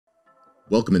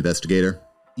Welcome, investigator.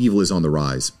 Evil is on the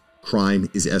rise. Crime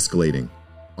is escalating.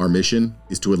 Our mission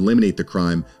is to eliminate the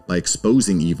crime by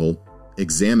exposing evil,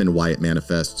 examine why it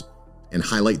manifests, and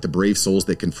highlight the brave souls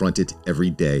that confront it every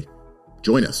day.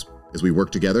 Join us as we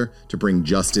work together to bring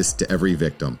justice to every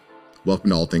victim.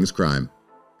 Welcome to All Things Crime.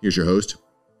 Here's your host,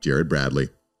 Jared Bradley.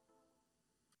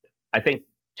 I think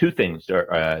two things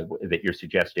that you're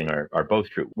suggesting are both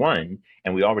true. One,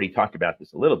 and we already talked about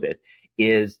this a little bit,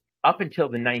 is up until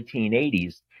the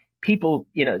 1980s, people,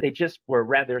 they just were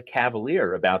rather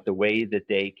cavalier about the way that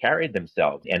they carried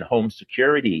themselves and home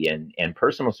security and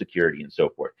personal security and so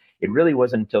forth. It really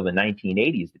wasn't until the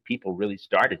 1980s that people really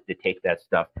started to take that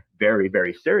stuff very,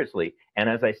 very seriously. And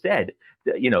as I said,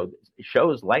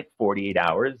 shows like 48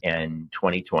 Hours and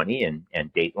 2020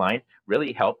 and Dateline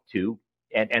really helped to,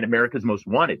 and America's Most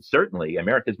Wanted, certainly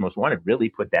America's Most Wanted really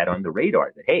put that on the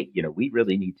radar that, hey, we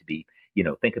really need to be,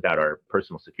 think about our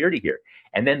personal security here.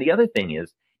 And then the other thing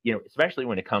is, especially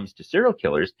when it comes to serial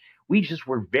killers, we just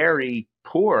were very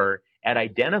poor at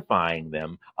identifying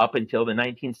them up until the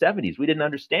 1970s. We didn't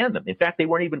understand them. In fact, they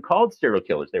weren't even called serial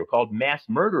killers. They were called mass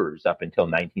murderers up until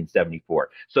 1974.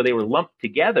 So they were lumped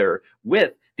together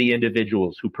with the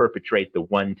individuals who perpetrate the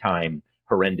one-time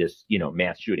horrendous,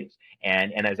 mass shootings.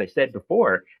 And as I said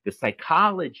before, the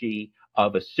psychology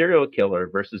of a serial killer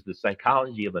versus the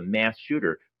psychology of a mass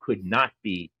shooter could not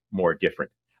be more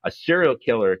different. A serial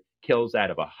killer kills out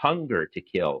of a hunger to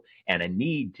kill and a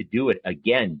need to do it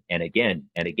again and again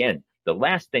and again. The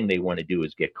last thing they want to do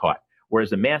is get caught.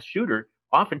 Whereas a mass shooter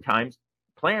oftentimes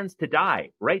plans to die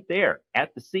right there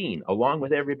at the scene along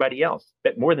with everybody else.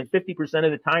 But more than 50%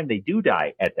 of the time they do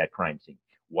die at that crime scene.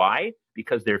 Why?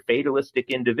 Because they're fatalistic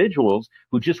individuals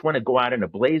who just want to go out in a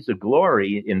blaze of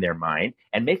glory in their mind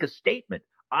and make a statement.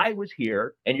 I was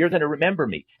here and you're going to remember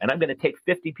me and I'm going to take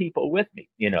 50 people with me.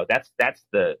 That's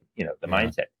the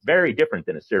mindset. Very different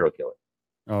than a serial killer.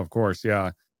 Oh, of course.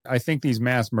 Yeah. I think these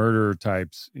mass murder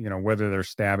types, whether they're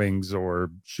stabbings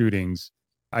or shootings,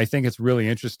 I think it's really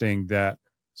interesting that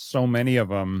so many of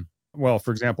them, well,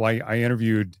 for example, I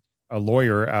interviewed a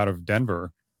lawyer out of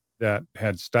Denver that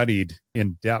had studied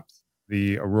in depth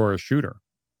the Aurora shooter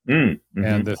and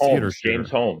the theater shooter.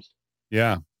 James Holmes.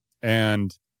 Yeah.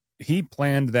 And he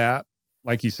planned that,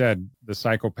 like you said, the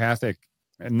psychopathic,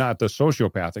 and not the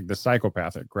sociopathic, the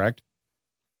psychopathic, correct?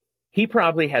 He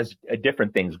probably has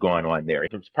different things going on there.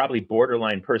 It's probably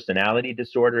borderline personality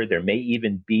disorder. There may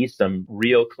even be some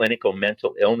real clinical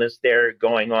mental illness there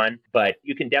going on, but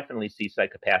you can definitely see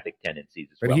psychopathic tendencies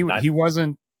as well. But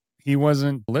he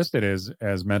wasn't listed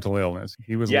as mental illness.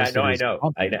 He was listed as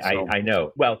something, I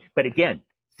know. Well, but again,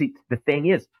 see, the thing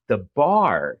is, the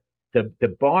bar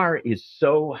is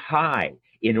so high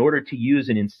in order to use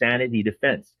an insanity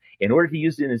defense. In order to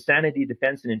use an insanity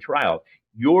defense in a trial,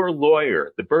 your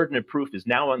lawyer, the burden of proof is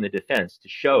now on the defense to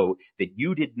show that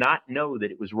you did not know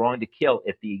that it was wrong to kill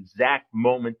at the exact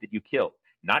moment that you killed.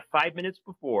 Not 5 minutes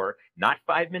before, not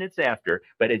 5 minutes after,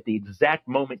 but at the exact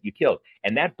moment you killed.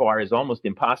 And that bar is almost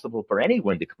impossible for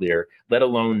anyone to clear, let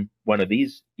alone one of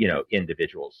these,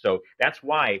 individuals. So that's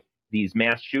why these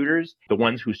mass shooters, the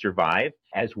ones who survive,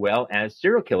 as well as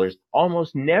serial killers,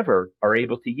 almost never are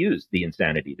able to use the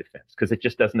insanity defense because it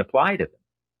just doesn't apply to them.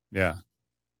 Yeah.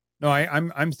 No,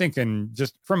 I'm thinking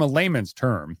just from a layman's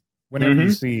term, whenever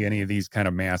you see any of these kind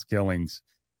of mass killings,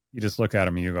 you just look at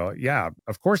them and you go, yeah,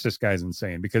 of course this guy's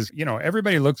insane because,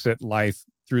 everybody looks at life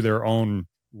through their own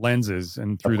lenses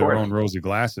and through their own rosy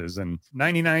glasses. And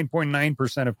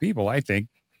 99.9% of people, I think,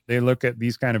 they look at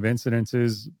these kind of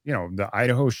incidences, the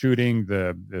Idaho shooting,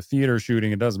 the theater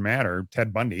shooting, it doesn't matter.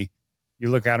 Ted Bundy, you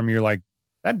look at him, you're like,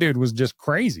 that dude was just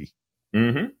crazy.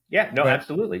 Mm-hmm. Yeah, no,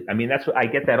 absolutely. I mean, that's what I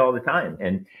get that all the time.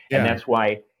 And that's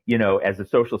why, as a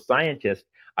social scientist,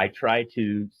 I try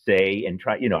to say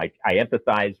I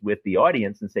empathize with the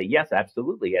audience and say, yes,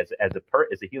 absolutely. As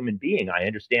a human being, I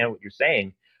understand what you're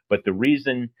saying. But the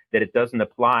reason that it doesn't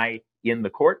apply in the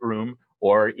courtroom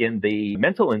or in the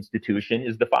mental institution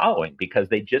is the following, because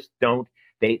they just don't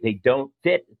fit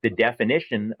the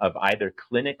definition of either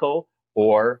clinical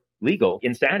or legal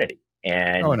insanity.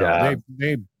 And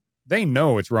they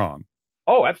know it's wrong.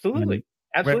 Oh, absolutely.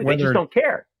 Absolutely. They just don't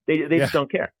care. They just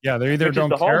don't care. Yeah, they either don't care.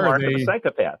 Which is the hallmark of a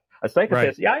psychopath. A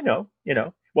psychopath, yeah, I know,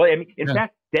 Well, I mean, in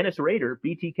fact, Dennis Rader,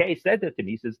 BTK, said that to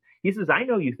me. He says, I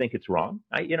know you think it's wrong.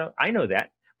 I know that,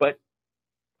 but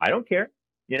I don't care.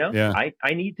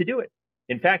 I need to do it.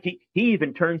 In fact, he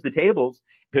even turns the tables.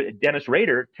 Dennis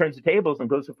Rader turns the tables and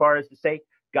goes so far as to say,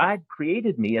 God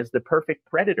created me as the perfect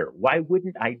predator. Why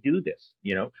wouldn't I do this?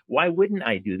 Why wouldn't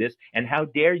I do this? And how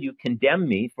dare you condemn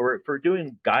me for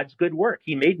doing God's good work?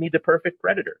 He made me the perfect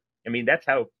predator. I mean, that's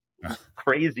how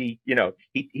crazy,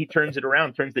 he turns it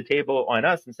around, turns the table on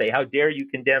us and say, how dare you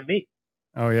condemn me?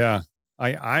 Oh yeah.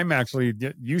 I'm actually,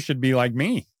 you should be like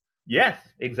me. Yes,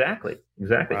 exactly.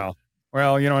 Wow.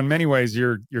 Well, in many ways,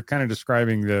 you're kind of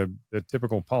describing the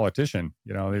typical politician.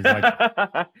 There's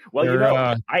like,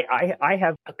 well, I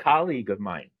have a colleague of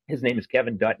mine. His name is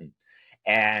Kevin Dutton,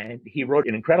 and he wrote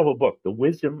an incredible book, The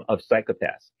Wisdom of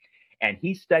Psychopaths. And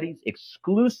he studies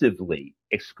exclusively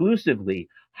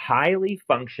highly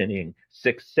functioning,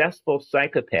 successful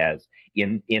psychopaths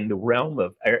in the realm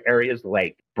of areas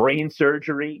like brain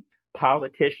surgery,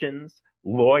 politicians,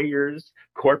 lawyers,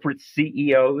 corporate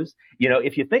CEOs.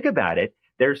 If you think about it,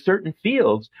 there are certain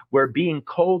fields where being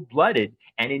cold-blooded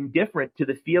and indifferent to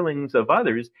the feelings of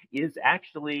others is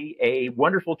actually a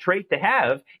wonderful trait to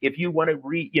have if you want to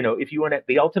if you want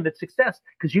the ultimate success,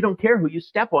 because you don't care who you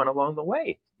step on along the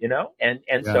way, and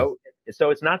Yeah. so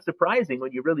it's not surprising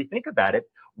when you really think about it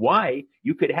why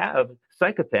you could have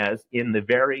psychopaths in the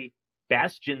very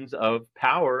bastions of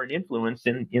power and influence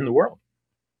in the world.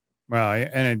 Well,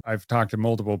 and I've talked to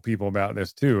multiple people about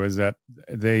this too, is that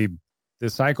the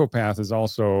psychopath is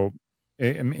also,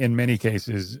 in many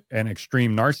cases, an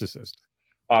extreme narcissist.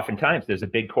 Oftentimes, there's a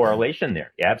big correlation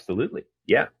there. Absolutely.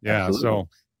 Yeah. Absolutely.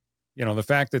 So, the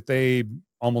fact that they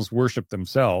almost worship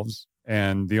themselves,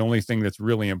 and the only thing that's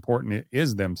really important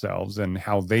is themselves and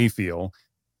how they feel,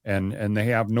 and they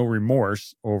have no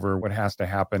remorse over what has to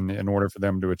happen in order for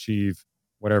them to achieve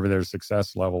whatever their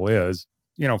success level is.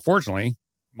 Fortunately,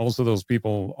 most of those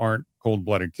people aren't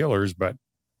cold-blooded killers, but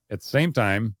at the same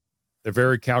time, they're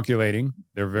very calculating.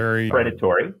 They're very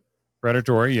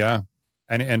predatory, yeah.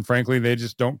 And frankly, they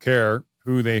just don't care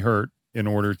who they hurt in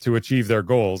order to achieve their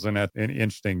goals. And that's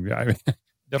interesting. I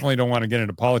definitely don't want to get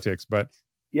into politics, but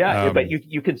yeah, but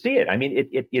you can see it. I mean,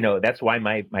 it that's why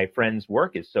my friend's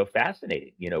work is so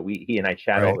fascinating. He and I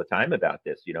chat all the time about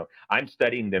this. I'm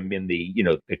studying them in the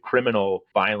criminal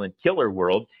violent killer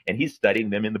world, and he's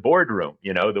studying them in the boardroom.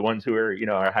 The ones who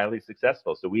are highly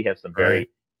successful. So we have some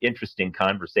very interesting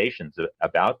conversations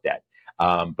about that.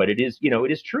 But it is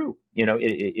true.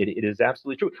 It is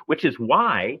absolutely true, which is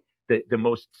why the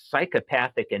most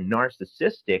psychopathic and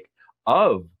narcissistic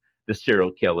of the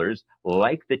serial killers,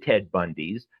 like the Ted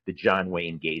Bundys, the John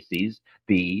Wayne Gacy's,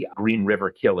 the Green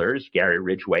River Killers, Gary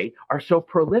Ridgway, are so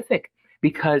prolific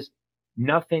because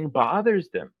nothing bothers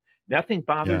them. Nothing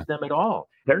bothers them at all.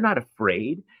 They're not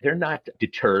afraid. They're not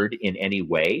deterred in any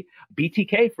way.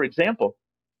 BTK, for example,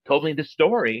 told me the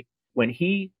story when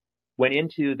he went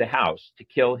into the house to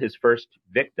kill his first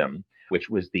victim, which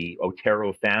was the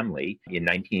Otero family in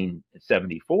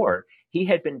 1974. He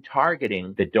had been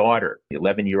targeting the daughter, the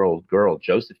 11-year-old girl,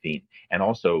 Josephine, and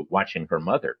also watching her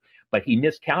mother. But he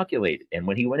miscalculated. And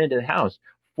when he went into the house,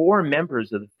 4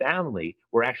 members of the family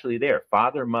were actually there: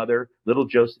 father, mother, little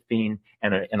Josephine,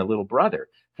 and a little brother.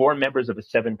 4 members of a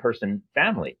 7-person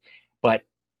family. But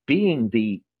being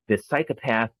the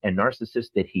psychopath and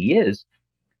narcissist that he is,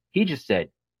 he just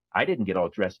said, I didn't get all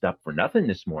dressed up for nothing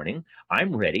this morning.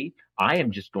 I'm ready. I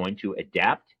am just going to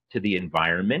adapt to the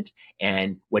environment.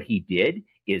 And what he did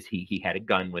is he had a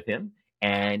gun with him,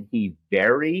 and he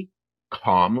very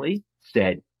calmly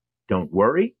said, don't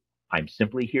worry. I'm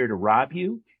simply here to rob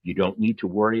you. You don't need to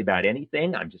worry about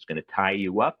anything. I'm just going to tie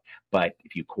you up. But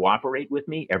if you cooperate with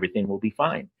me, everything will be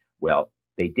fine. Well,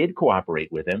 they did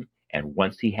cooperate with him. And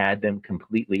once he had them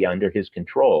completely under his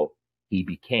control, he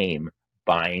became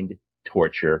bind,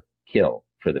 torture, kill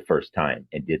for the first time,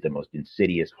 and did the most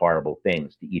insidious, horrible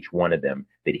things to each one of them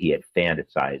that he had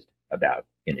fantasized about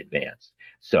in advance.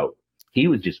 So he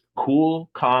was just cool,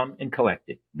 calm, and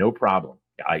collected. No problem.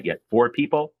 I get 4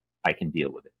 people. I can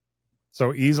deal with it.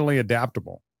 So easily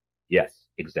adaptable. Yes,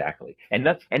 exactly. And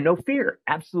no fear.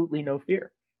 Absolutely no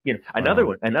fear. Another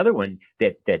one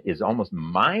that is almost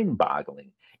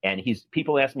mind-boggling. And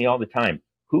people ask me all the time,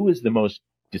 who is the most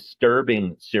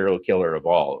disturbing serial killer of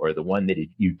all, or the one that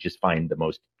you just find the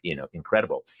most,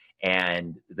 incredible?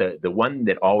 And the one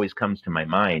that always comes to my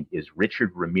mind is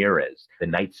Richard Ramirez, the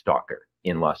Night Stalker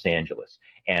in Los Angeles.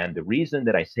 And the reason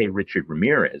that I say Richard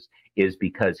Ramirez is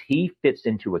because he fits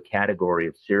into a category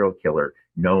of serial killer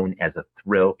known as a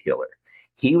thrill killer.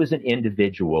 He was an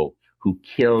individual who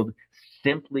killed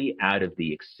simply out of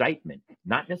the excitement,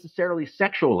 not necessarily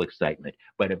sexual excitement,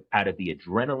 but out of the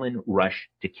adrenaline rush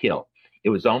to kill. It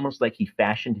was almost like he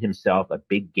fashioned himself a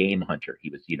big game hunter. He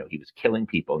was killing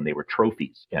people, and they were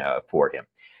trophies for him.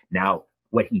 Now,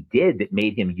 what he did that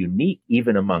made him unique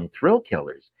even among thrill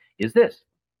killers is this.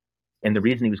 And the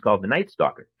reason he was called the Night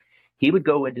Stalker, he would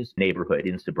go into his neighborhood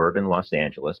in suburban Los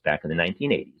Angeles back in the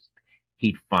 1980s.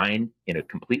 He'd find in a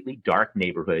completely dark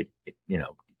neighborhood, at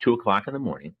 2 o'clock in the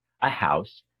morning, a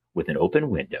house with an open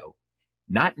window,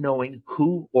 not knowing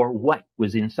who or what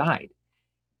was inside.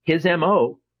 His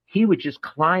MO, he would just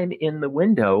climb in the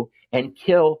window and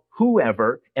kill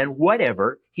whoever and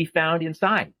whatever he found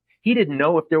inside. He didn't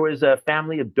know if there was a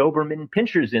family of Doberman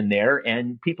pinschers in there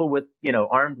and people with,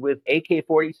 armed with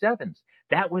AK-47s.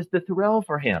 That was the thrill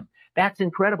for him. That's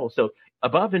incredible. So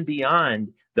above and beyond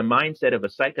the mindset of a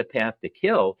psychopath to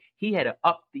kill, he had to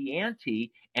up the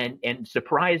ante and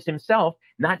surprise himself,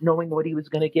 not knowing what he was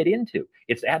going to get into.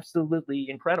 It's absolutely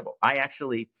incredible. I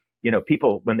actually,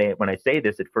 people, when I say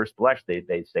this at first blush,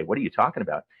 they say, "What are you talking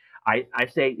about?" I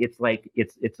say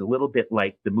it's a little bit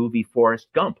like the movie Forrest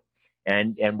Gump.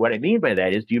 And what I mean by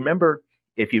that is, do you remember,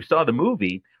 if you saw the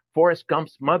movie, Forrest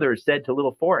Gump's mother said to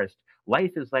little Forrest,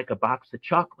 "Life is like a box of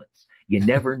chocolates. You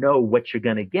never know what you're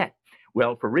going to get."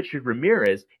 Well, for Richard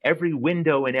Ramirez, every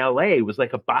window in LA was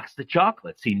like a box of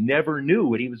chocolates. He never knew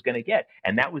what he was going to get.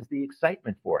 And that was the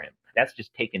excitement for him. That's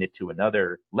just taking it to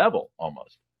another level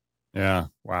almost. Yeah.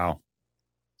 Wow.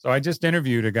 So I just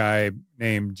interviewed a guy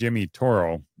named Jimmy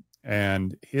Toro,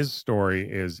 and his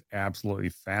story is absolutely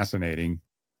fascinating.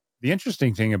 The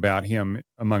interesting thing about him,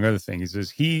 among other things,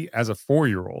 is he, as a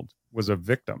 4-year-old, was a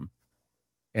victim.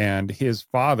 And his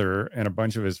father and a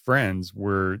bunch of his friends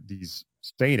were these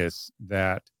sadists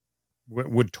that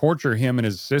would torture him and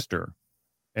his sister,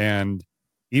 and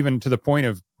even to the point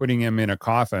of putting him in a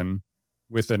coffin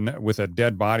with a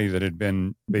dead body that had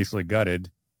been basically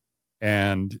gutted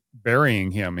and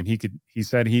burying him. And he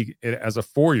said as a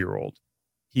 4-year-old,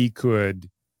 he could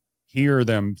hear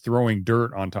them throwing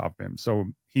dirt on top of him. So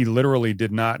he literally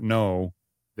did not know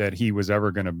that he was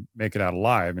ever going to make it out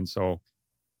alive. And so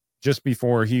just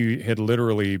before he had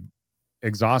literally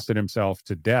exhausted himself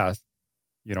to death,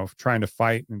 trying to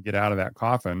fight and get out of that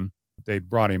coffin, they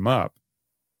brought him up.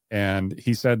 And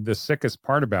he said the sickest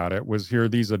part about it was, here are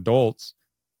these adults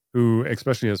who,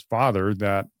 especially his father,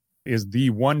 that is the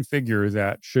one figure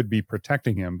that should be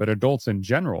protecting him, but adults in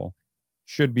general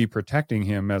should be protecting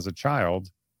him as a child.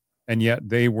 And yet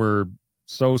they were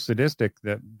so sadistic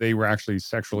that they were actually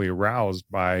sexually aroused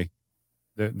by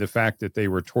the fact that they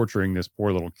were torturing this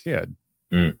poor little kid.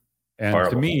 And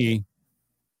horrible. To me,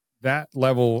 that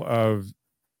level of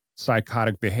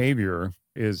psychotic behavior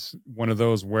is one of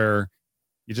those where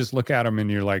you just look at them and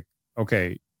you're like,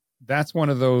 okay, that's one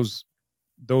of those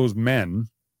men.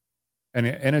 And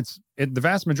the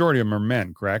vast majority of them are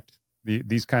men, correct?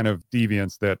 These kind of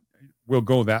deviants that will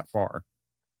go that far.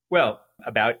 Well,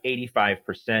 about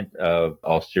 85% of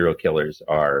all serial killers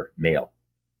are male.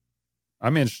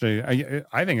 I'm interested.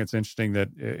 I think it's interesting that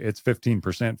it's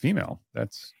 15% female.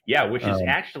 That's which is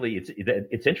actually,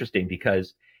 it's interesting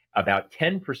because about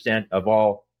 10% of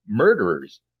all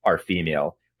murderers are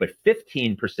female, but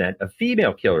 15% of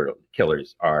female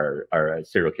killers are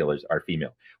serial killers are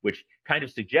female, which kind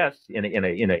of suggests in a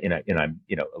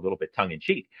little bit tongue in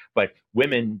cheek, but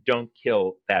women don't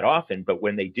kill that often, but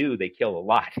when they do, they kill a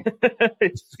lot.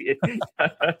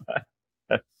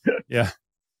 Yeah.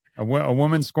 A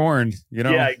woman scorned,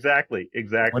 Yeah, exactly.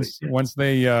 Once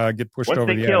they get pushed over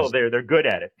the edge. Once they kill, they're good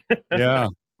at it. Yeah.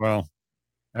 Well,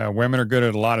 women are good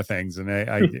at a lot of things, and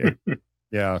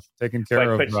taking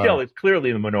care of. But still, it's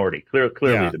clearly the minority. Clearly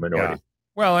the minority. Yeah.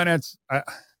 Well, and it's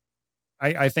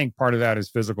I think part of that is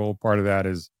physical. Part of that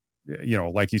is,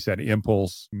 like you said,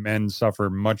 impulse. Men suffer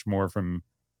much more from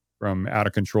out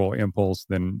of control impulse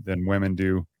than women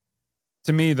do.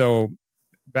 To me, though,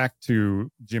 back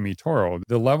to Jimmy Toro,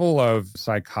 the level of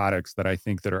psychotics that I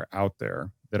think that are out there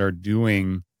that are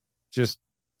doing just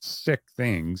sick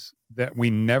things that we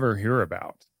never hear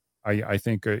about, I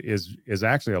think is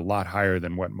actually a lot higher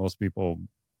than what most people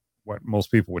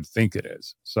would think it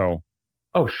is. So,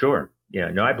 oh, sure. Yeah,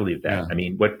 no, I believe that. Yeah. I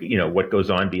mean, what goes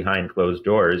on behind closed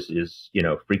doors is,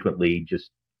 frequently just,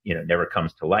 never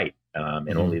comes to light.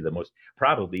 And only the most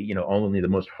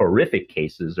horrific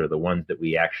cases are the ones that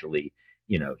we actually,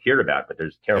 hear about. But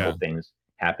there's terrible things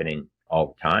happening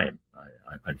all the time,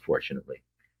 unfortunately.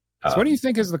 So what do you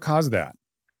think is the cause of that?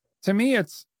 To me,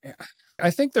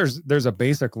 I think there's a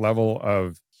basic level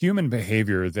of human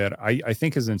behavior that I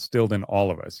think is instilled in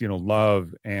all of us,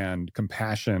 love and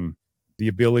compassion, the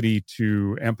ability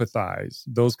to empathize,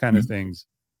 those kind of things.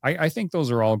 I think those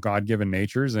are all God-given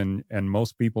natures, and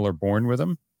most people are born with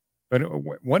them. But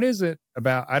what is it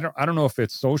about? I don't know if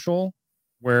it's social,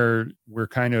 where we're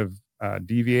kind of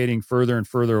deviating further and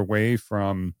further away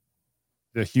from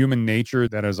the human nature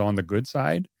that is on the good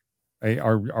side.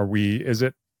 Are we? Is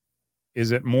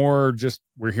it more just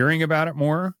we're hearing about it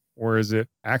more, or is it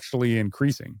actually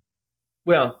increasing?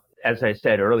 Well, as I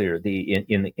said earlier,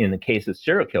 in the case of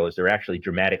serial killers, they're actually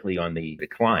dramatically on the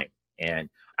decline. And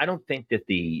I don't think that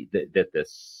the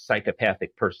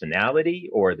psychopathic personality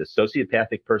or the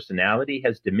sociopathic personality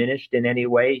has diminished in any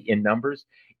way in numbers.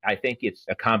 I think it's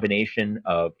a combination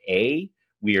of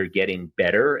we are getting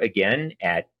better again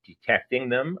at detecting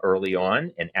them early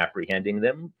on and apprehending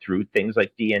them through things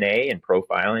like DNA and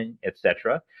profiling,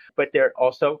 etc. But they're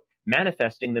also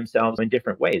manifesting themselves in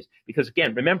different ways. Because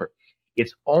again, remember,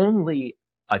 it's only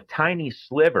a tiny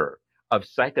sliver of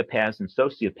psychopaths and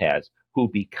sociopaths who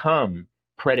become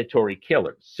predatory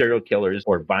killers, serial killers,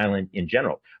 or violent in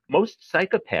general. Most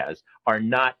psychopaths are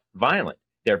not violent.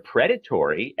 They're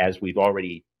predatory, as we've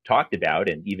already talked about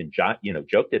and even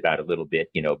joked about a little bit,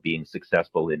 being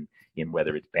successful in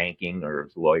whether it's banking or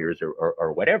lawyers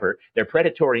or whatever. They're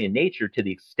predatory in nature to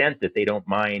the extent that they don't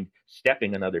mind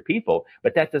stepping on other people,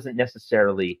 but that doesn't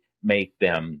necessarily make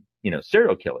them,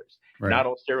 serial killers. Right. Not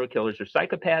all serial killers are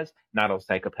psychopaths. Not all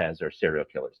psychopaths are serial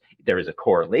killers. There is a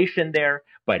correlation there,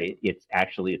 but it's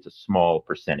a small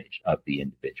percentage of the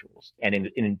individuals. And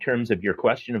in terms of your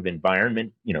question of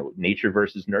environment, nature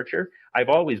versus nurture, I've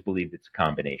always believed it's a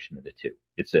combination of the two.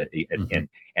 It's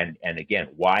and again,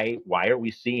 why are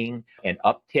we seeing an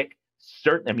uptick?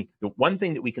 The one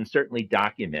thing that we can certainly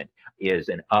document is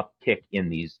an uptick in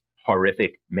these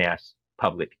horrific mass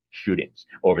public shootings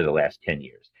over the last 10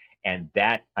 years. And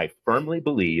that, I firmly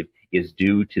believe, is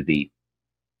due to the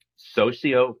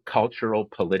socio-cultural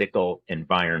political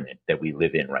environment that we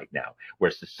live in right now, where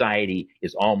society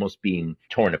is almost being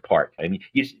torn apart. I mean,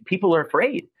 people are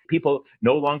afraid. People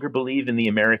no longer believe in the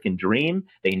American dream.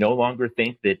 They no longer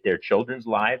think that their children's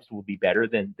lives will be better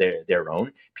than their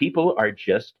own. People are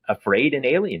just afraid and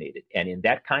alienated. And in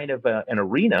that kind of an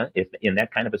arena, if in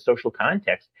that kind of a social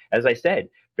context, as I said,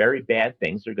 very bad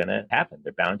things are going to happen.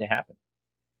 They're bound to happen.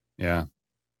 Yeah.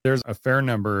 There's a fair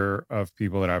number of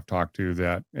people that I've talked to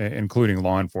that, including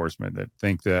law enforcement, that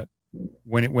think that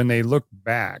when they look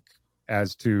back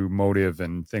as to motive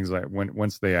and things like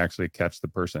once they actually catch the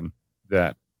person,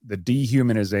 that the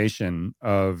dehumanization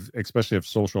especially of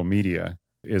social media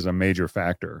is a major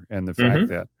factor. And the fact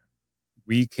that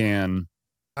we can,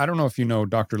 I don't know if you know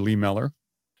Dr. Lee Meller.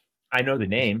 I know the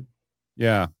name.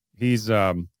 Yeah. He's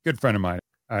a good friend of mine.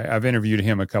 I've interviewed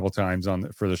him a couple times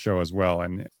for the show as well,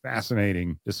 and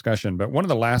fascinating discussion. But one of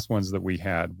the last ones that we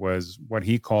had was what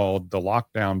he called the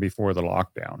lockdown before the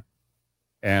lockdown.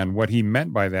 And what he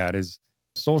meant by that is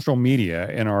social media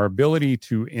and our ability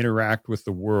to interact with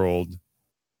the world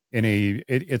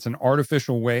it's an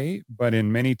artificial way, but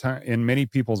in many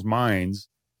people's minds,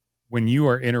 when you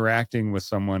are interacting with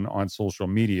someone on social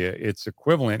media, it's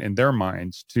equivalent in their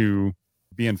minds to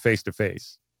being face to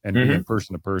face and being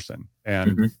person to person.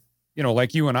 And,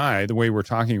 like you and I, the way we're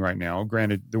talking right now,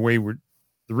 granted, the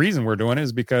reason we're doing it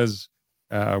is because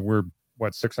we're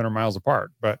 600 miles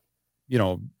apart. But,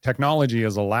 technology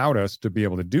has allowed us to be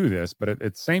able to do this. But at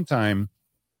the same time,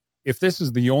 if this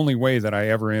is the only way that I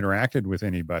ever interacted with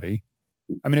anybody,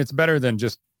 I mean, it's better than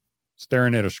just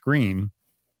staring at a screen,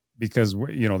 because,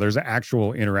 there's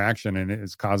actual interaction and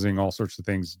it's causing all sorts of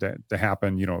things to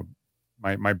happen.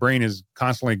 My brain is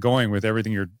constantly going with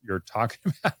everything you're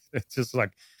talking about. It's just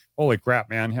like, holy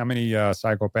crap, man, how many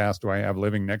psychopaths do I have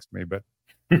living next to me? But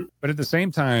at the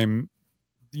same time,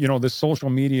 this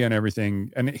social media and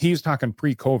everything, and he's talking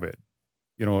pre-COVID,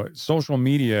 social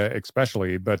media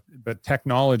especially, but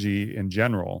technology in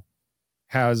general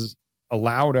has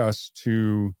allowed us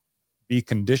to be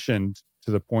conditioned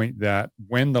to the point that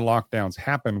when the lockdowns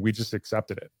happened, we just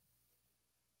accepted it.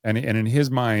 And in his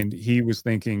mind, he was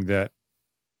thinking that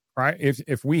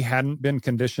if we hadn't been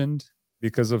conditioned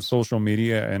because of social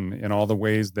media and all the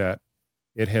ways that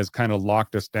it has kind of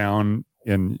locked us down,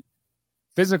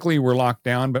 physically we're locked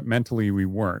down, but mentally we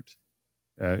weren't,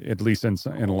 at least in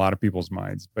a lot of people's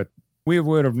minds. But we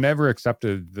would have never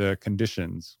accepted the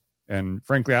conditions. And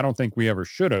frankly, I don't think we ever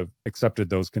should have accepted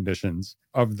those conditions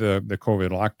of the COVID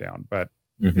lockdown. But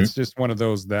it's just one of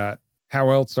those that how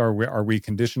else are we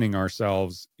conditioning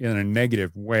ourselves in a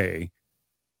negative way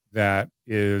that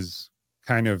is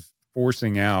kind of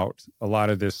forcing out a lot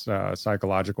of this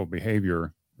psychological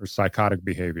behavior or psychotic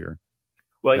behavior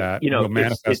that will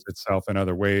manifest itself in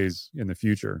other ways in the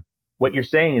future. What you're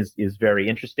saying is very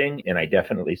interesting, and I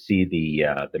definitely see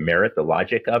the merit, the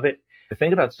logic of it. The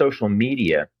thing about social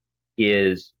media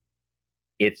is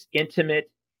it's intimate,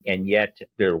 and yet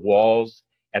there are walls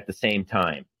at the same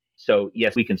time. So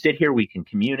yes, we can sit here, we can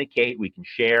communicate, we can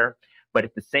share, but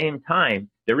at the same time,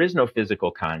 there is no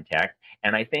physical contact.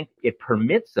 And I think it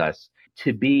permits us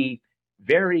to be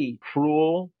very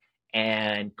cruel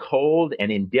and cold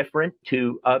and indifferent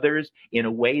to others in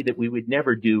a way that we would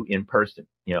never do in person.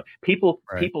 People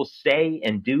say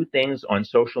and do things on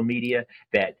social media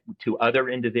that to other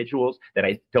individuals that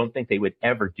I don't think they would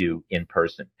ever do in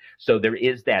person. So there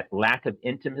is that lack of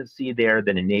intimacy there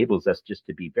that enables us just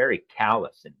to be very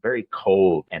callous and very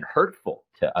cold and hurtful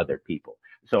to other people.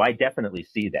 So I definitely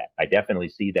see that. I definitely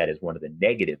see that as one of the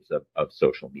negatives of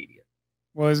social media.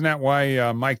 Well, isn't that why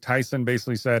Mike Tyson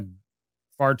basically said,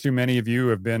 far too many of you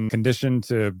have been conditioned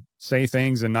to say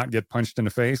things and not get punched in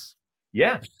the face?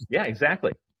 Yeah,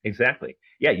 exactly.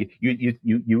 Yeah,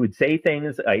 you would say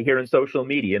things here in social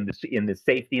media in the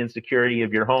safety and security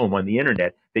of your home on the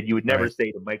internet that you would never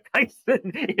say to Mike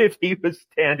Tyson if he was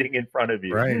standing in front of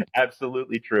you. Right.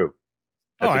 Absolutely true.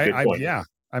 That's a good point. Yeah.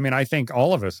 I mean, I think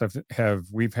all of us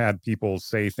we've had people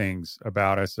say things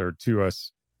about us or to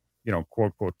us,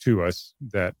 quote, quote, to us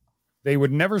that they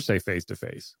would never say face to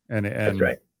face. And that's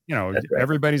right. That's right.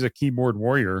 Everybody's a keyboard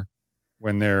warrior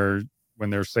when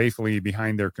they're safely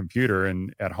behind their computer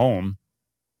and at home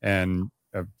and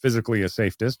physically a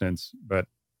safe distance. But,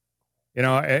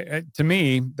 to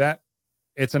me, that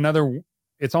it's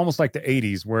almost like the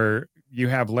 80s where you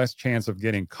have less chance of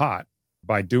getting caught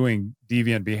by doing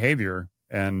deviant behavior.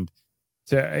 And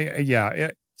to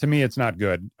me, it's not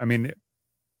good. I mean,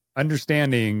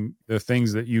 understanding the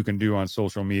things that you can do on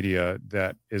social media,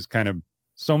 that is kind of,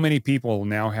 so many people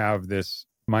now have this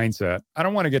mindset. I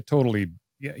don't want to get totally,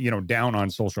 down on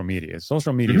social media.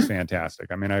 Social media is fantastic.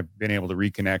 I mean, I've been able to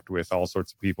reconnect with all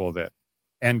sorts of people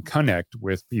and connect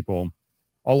with people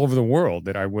all over the world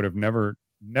that I would have never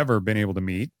been able to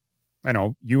meet. I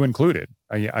know, you included.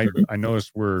 I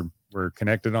noticed we're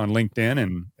connected on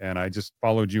LinkedIn, and I just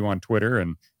followed you on Twitter,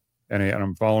 and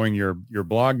I'm following your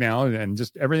blog now, and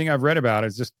just everything I've read about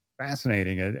is just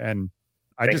fascinating. And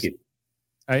Thank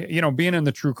you. Being in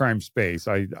the true crime space,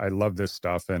 I love this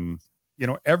stuff, and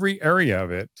every area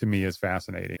of it to me is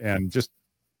fascinating, and just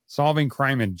solving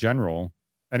crime in general.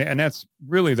 And that's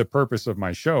really the purpose of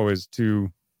my show, is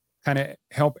to kind of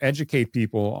help educate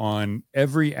people on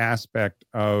every aspect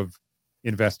of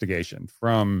investigation,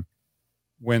 from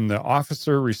when the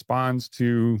officer responds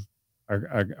to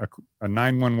a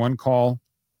 911 call,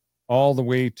 all the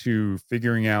way to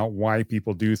figuring out why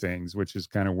people do things, which is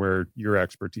kind of where your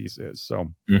expertise is.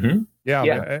 So,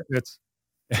 it's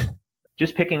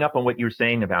just picking up on what you were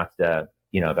saying about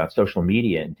about social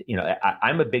media, and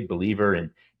I'm a big believer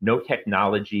in no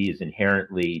technology is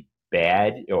inherently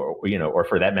bad or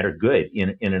for that matter good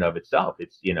in and of itself.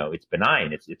 It's it's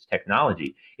benign. It's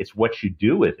technology. It's what you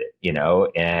do with it.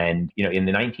 And in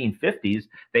the 1950s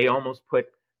they almost put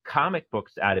comic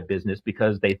books out of business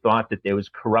because they thought that there was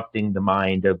corrupting the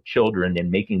mind of children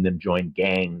and making them join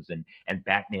gangs, and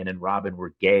Batman and Robin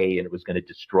were gay and it was going to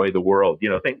destroy the world,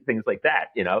 things like that,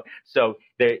 so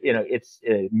there, it's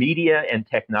media and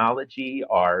technology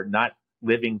are not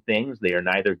living things. They are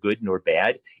neither good nor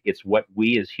bad. It's what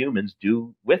we as humans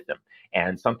do with them.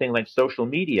 And something like social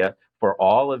media, for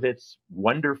all of its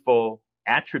wonderful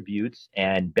attributes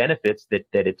and benefits that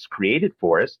it's created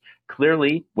for us,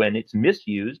 clearly when it's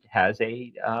misused has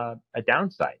a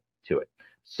downside to it.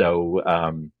 So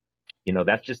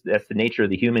that's the nature of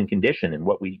the human condition and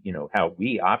what we how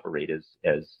we operate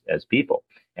as people.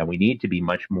 And we need to be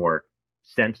much more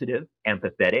sensitive,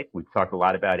 empathetic. We've talked a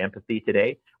lot about empathy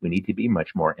today. We need to be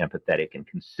much more empathetic and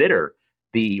consider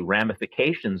the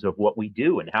ramifications of what we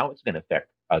do and how it's going to affect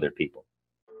other people.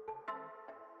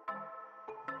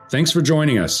 Thanks for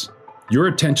joining us. Your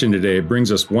attention today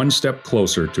brings us one step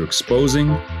closer to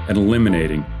exposing and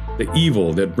eliminating the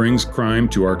evil that brings crime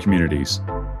to our communities.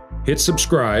 Hit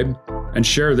subscribe and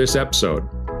share this episode.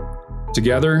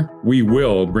 Together, we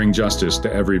will bring justice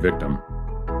to every victim.